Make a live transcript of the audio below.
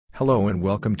Hello and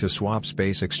welcome to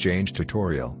SwapSpace exchange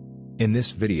tutorial. In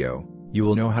this video, you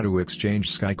will know how to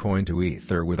exchange Skycoin to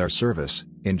Ether with our service,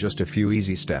 in just a few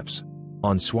easy steps.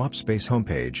 On SwapSpace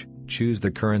homepage, choose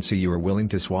the currency you are willing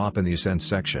to swap in the Send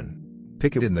section.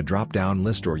 Pick it in the drop-down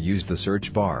list or use the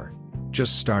search bar.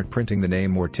 Just start printing the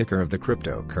name or ticker of the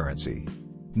cryptocurrency.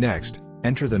 Next,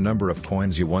 enter the number of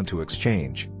coins you want to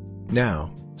exchange.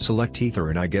 Now, select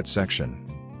Ether in I Get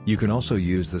section. You can also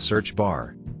use the search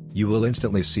bar. You will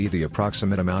instantly see the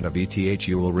approximate amount of ETH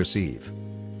you will receive.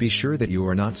 Be sure that you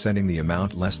are not sending the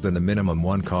amount less than the minimum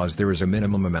one, cause there is a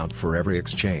minimum amount for every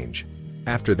exchange.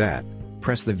 After that,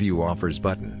 press the View Offers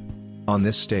button. On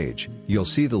this stage, you'll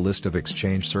see the list of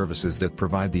exchange services that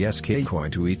provide the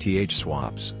Skycoin to ETH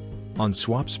swaps. On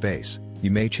SwapSpace,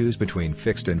 you may choose between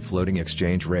fixed and floating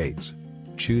exchange rates.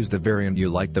 Choose the variant you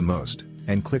like the most,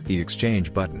 and click the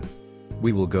Exchange button.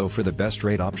 We will go for the best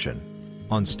rate option.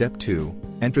 On step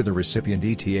 2, enter the recipient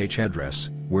ETH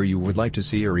address, where you would like to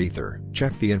see your Ether.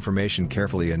 Check the information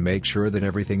carefully and make sure that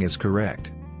everything is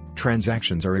correct.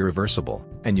 Transactions are irreversible,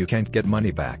 and you can't get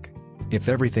money back. If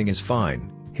everything is fine,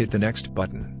 hit the Next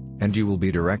button, and you will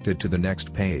be directed to the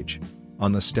next page.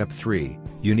 On the step 3,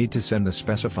 you need to send the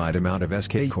specified amount of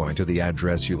Skycoin to the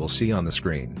address you will see on the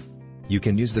screen. You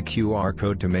can use the QR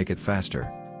code to make it faster.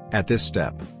 At this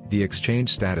step, the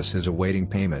exchange status is awaiting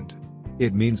payment.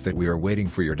 It means that we are waiting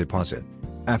for your deposit.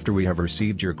 After we have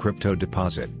received your crypto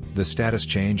deposit, the status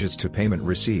changes to Payment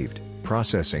Received,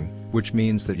 Processing, which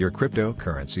means that your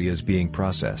cryptocurrency is being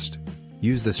processed.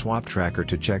 Use the swap tracker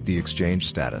to check the exchange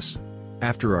status.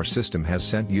 After our system has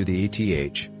sent you the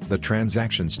ETH, the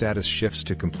transaction status shifts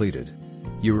to completed.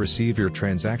 You receive your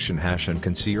transaction hash and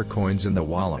can see your coins in the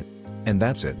wallet. And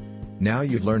that's it. Now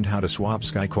you've learned how to swap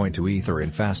Skycoin to Ether in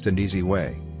fast and easy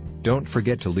way. Don't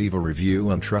forget to leave a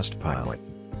review on Trustpilot.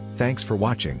 Thanks for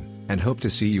watching, and hope to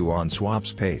see you on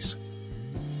SwapSpace.